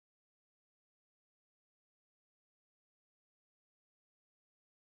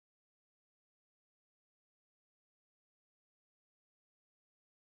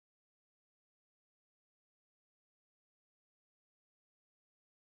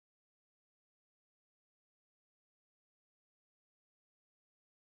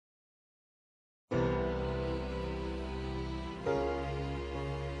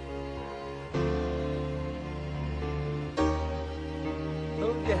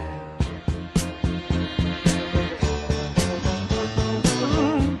yeah.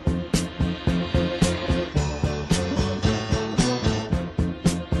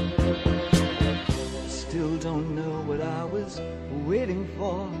 Still don't know what I was waiting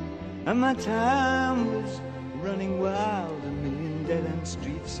for, and my time was running wild, a million dead-end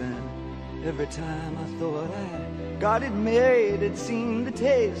streets, and every time I thought I got it made, it seemed the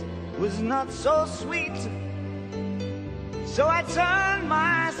taste was not so sweet. So I turned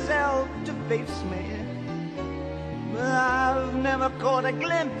myself to face me, but I've never caught a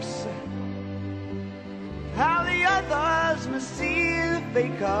glimpse how the others must see the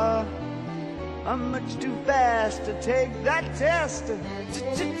faker. I'm much too fast to take that test.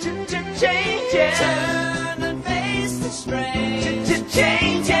 Changes. Turn and face the strain.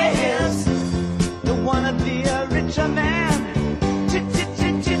 Changes. Don't wanna be a richer man.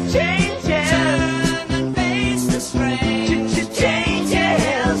 Changes. Turn and face the strain.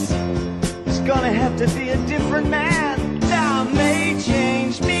 Changes. It's gonna have to be a different man. Time may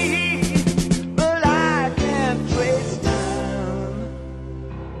change me, but I can't trace time.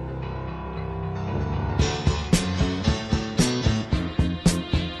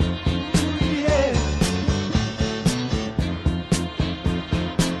 Yeah.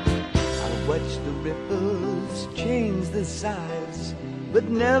 I watch the ripples change their size, but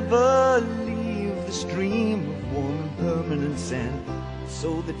never leave the stream of warm and permanent sand.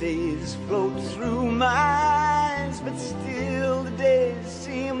 So the days float through my eyes, but still the days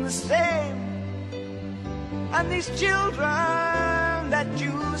seem the same. And these children that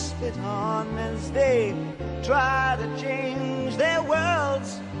you spit on as they try to change their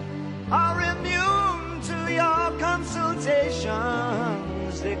worlds are immune to your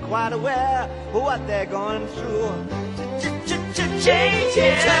consultations. They're quite aware of what they're going through.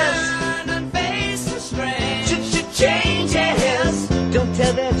 Changes. Turn and face the strain. Changes. Don't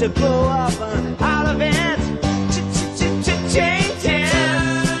tell them to grow up out of it. Changes.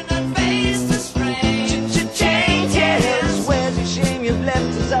 Turn and face the strain. Changes. Where's the shame you've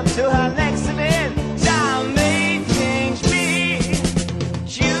left us up to our next event? Time may change me, but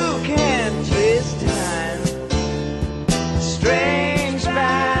you can't trace time. Strange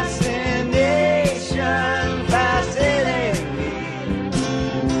fascination fascinating me.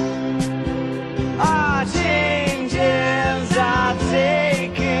 Our changes are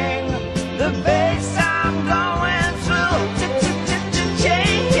taking the best.